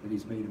that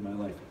he's made in my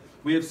life.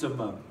 We have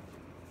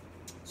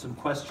some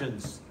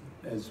questions,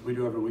 as we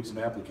do every week, some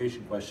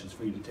application questions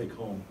for you to take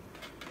home.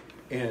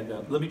 And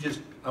I'm going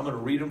to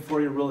read them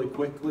for you really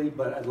quickly,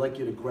 but I'd like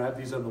you to grab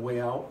these on the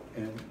way out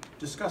and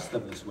discuss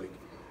them this week.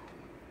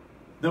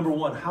 Number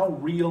one, how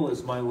real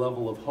is my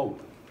level of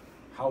hope?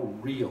 How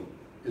real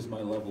is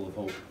my level of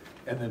hope?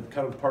 And then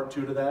kind of part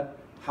two to that,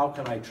 how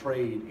can I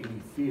trade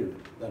any fear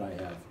that I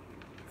have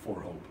for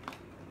hope?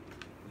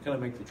 How can I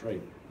make the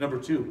trade? Number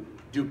two,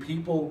 do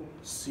people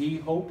see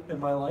hope in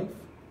my life?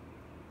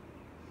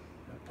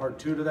 Part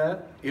two to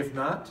that, if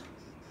not,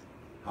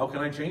 how can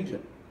I change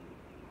it?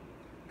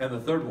 And the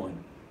third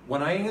one,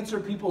 when I answer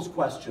people's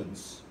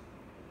questions,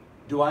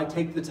 do I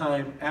take the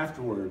time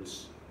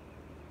afterwards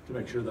to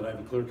make sure that I have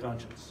a clear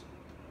conscience?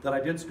 That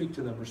I did speak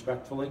to them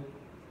respectfully,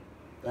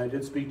 that I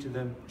did speak to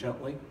them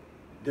gently,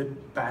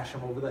 didn't bash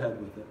them over the head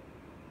with it.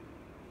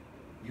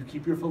 You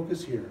keep your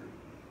focus here.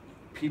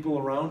 People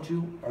around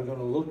you are going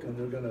to look and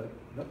they're going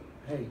to,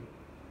 hey,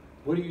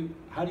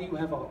 how do you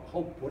have a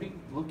hope? What are you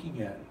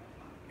looking at?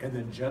 And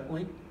then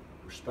gently,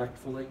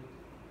 respectfully,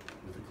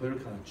 with a clear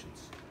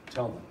conscience,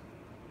 tell them,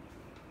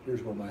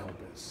 here's where my hope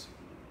is.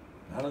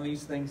 Not on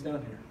these things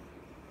down here.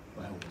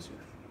 My hope is here.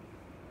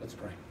 Let's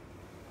pray.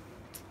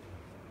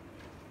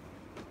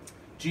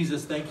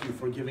 Jesus, thank you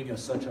for giving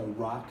us such a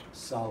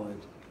rock-solid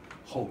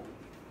hope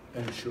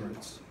and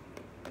assurance.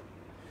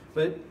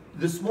 But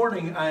this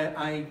morning,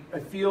 I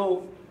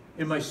feel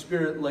in my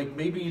spirit like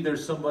maybe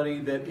there's somebody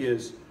that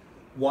is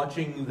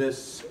watching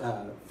this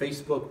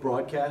Facebook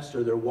broadcast,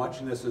 or they're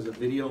watching this as a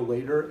video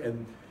later,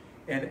 and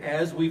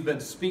as we've been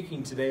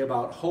speaking today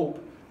about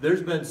hope,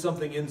 there's been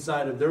something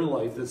inside of their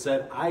life that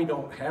said, I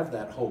don't have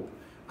that hope.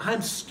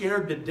 I'm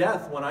scared to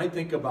death when I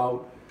think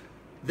about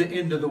the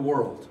end of the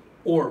world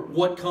or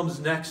what comes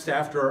next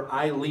after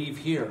I leave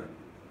here.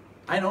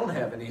 I don't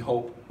have any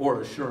hope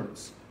or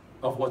assurance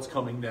of what's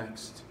coming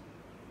next.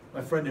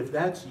 My friend, if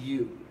that's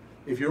you,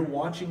 if you're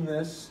watching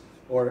this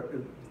or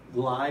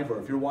live, or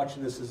if you're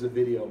watching this as a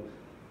video,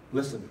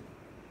 listen,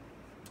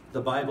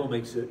 the Bible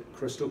makes it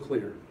crystal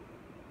clear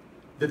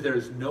that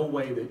there's no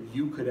way that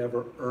you could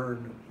ever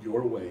earn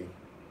your way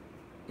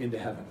into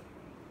heaven.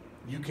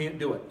 You can't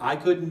do it. I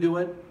couldn't do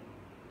it.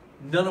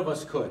 None of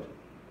us could.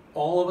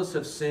 All of us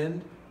have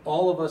sinned.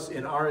 All of us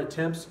in our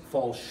attempts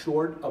fall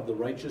short of the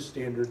righteous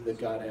standard that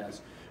God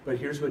has. But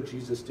here's what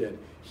Jesus did.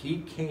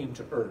 He came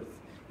to earth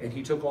and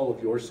he took all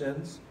of your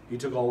sins. He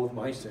took all of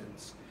my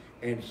sins.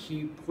 And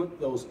he put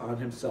those on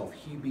himself.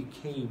 He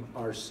became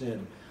our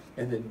sin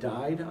and then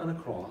died on a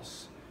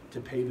cross to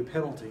pay the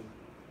penalty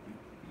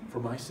for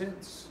my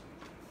sins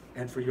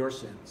and for your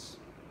sins.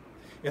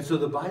 And so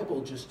the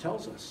Bible just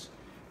tells us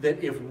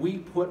that if we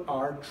put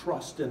our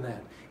trust in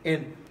that,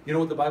 and you know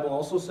what the Bible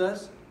also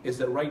says? Is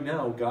that right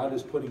now God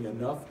is putting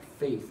enough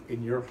faith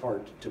in your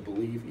heart to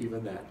believe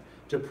even that.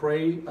 To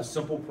pray a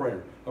simple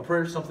prayer. A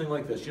prayer something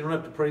like this. You don't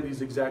have to pray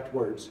these exact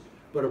words,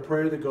 but a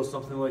prayer that goes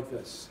something like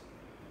this.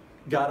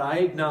 God, I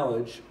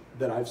acknowledge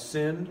that I've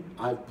sinned,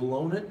 I've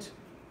blown it.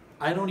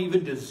 I don't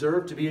even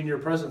deserve to be in your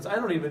presence. I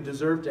don't even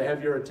deserve to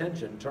have your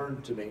attention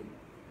turned to me.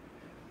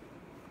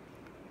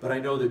 But I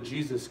know that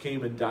Jesus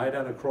came and died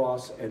on a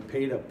cross and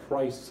paid a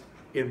price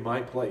in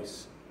my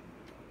place.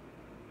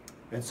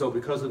 And so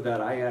because of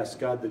that, I ask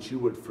God that you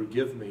would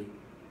forgive me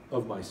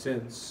of my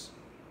sins,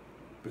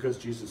 because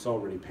Jesus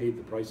already paid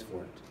the price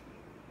for it.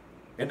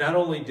 And not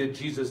only did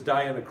Jesus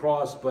die on a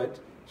cross, but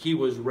he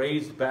was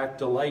raised back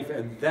to life.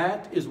 And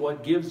that is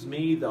what gives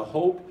me the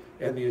hope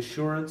and the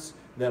assurance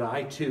that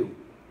I too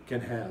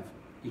can have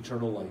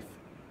eternal life.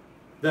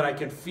 That I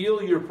can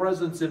feel your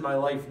presence in my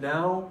life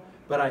now,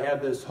 but I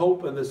have this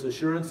hope and this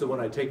assurance that when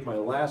I take my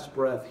last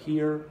breath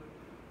here,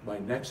 my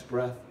next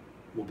breath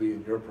will be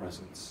in your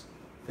presence.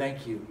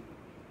 Thank you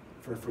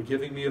for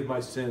forgiving me of my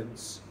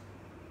sins,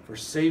 for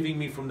saving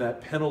me from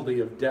that penalty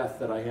of death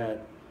that I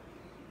had,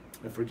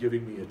 and for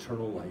giving me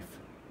eternal life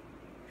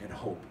and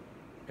hope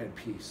and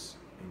peace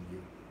in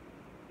you.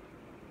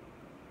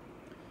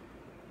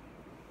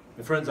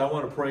 And friends, I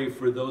want to pray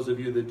for those of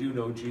you that do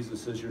know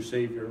Jesus as your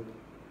Savior.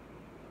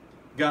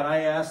 God,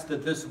 I ask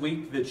that this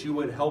week that you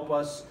would help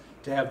us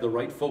to have the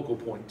right focal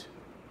point.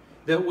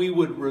 That we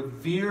would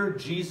revere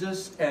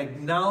Jesus,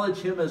 acknowledge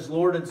him as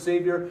Lord and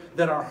Savior,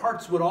 that our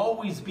hearts would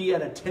always be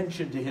at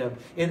attention to him,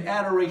 in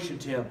adoration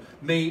to him.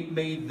 May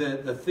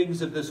the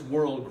things of this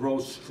world grow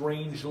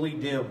strangely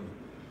dim.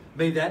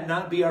 May that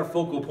not be our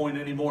focal point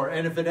anymore.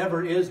 And if it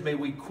ever is, may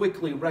we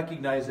quickly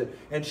recognize it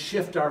and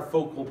shift our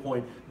focal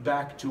point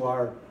back to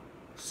our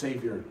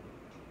Savior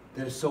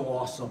that is so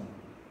awesome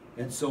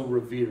and so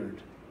revered.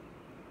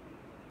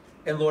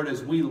 And Lord,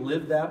 as we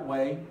live that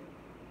way,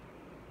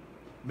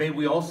 may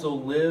we also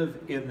live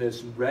in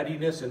this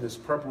readiness and this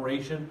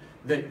preparation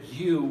that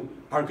you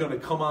are going to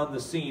come on the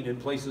scene in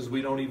places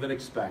we don't even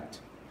expect.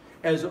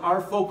 As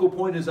our focal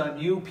point is on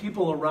you,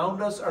 people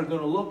around us are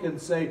going to look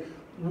and say,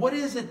 what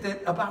is it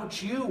that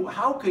about you?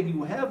 How can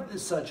you have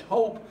such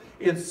hope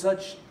in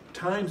such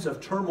times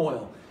of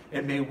turmoil?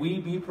 And may we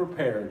be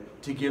prepared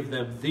to give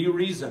them the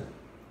reason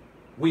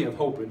we have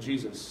hope in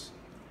Jesus.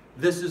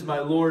 This is my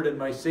Lord and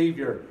my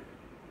Savior.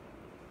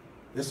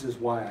 This is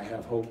why I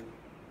have hope.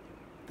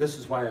 This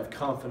is why I have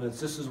confidence.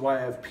 This is why I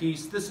have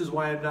peace. This is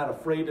why I'm not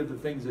afraid of the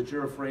things that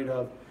you're afraid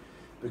of,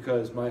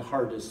 because my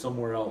heart is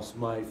somewhere else.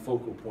 My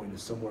focal point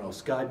is somewhere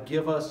else. God,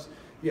 give us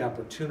the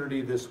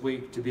opportunity this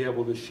week to be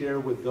able to share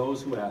with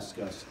those who ask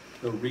us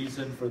the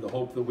reason for the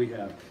hope that we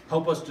have.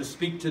 Help us to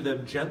speak to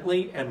them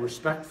gently and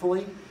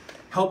respectfully.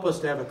 Help us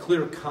to have a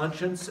clear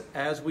conscience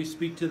as we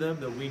speak to them,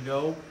 that we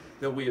know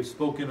that we have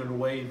spoken in a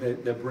way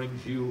that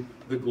brings you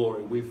the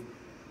glory. We've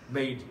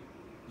made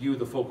you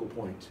the focal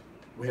point.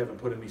 We haven't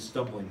put any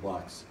stumbling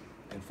blocks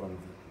in front of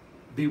them.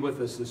 Be with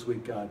us this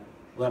week, God.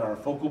 Let our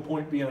focal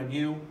point be on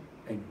you,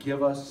 and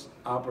give us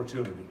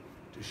opportunity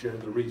to share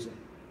the reason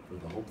for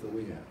the hope that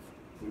we have.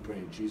 We pray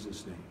in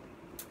Jesus' name.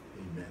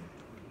 Amen.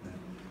 Amen.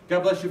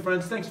 God bless you,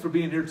 friends. Thanks for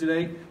being here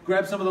today.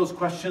 Grab some of those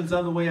questions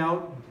on the way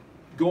out.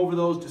 Go over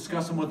those.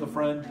 Discuss them with a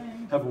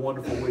friend. Have a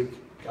wonderful week.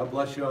 God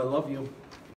bless you. I love you.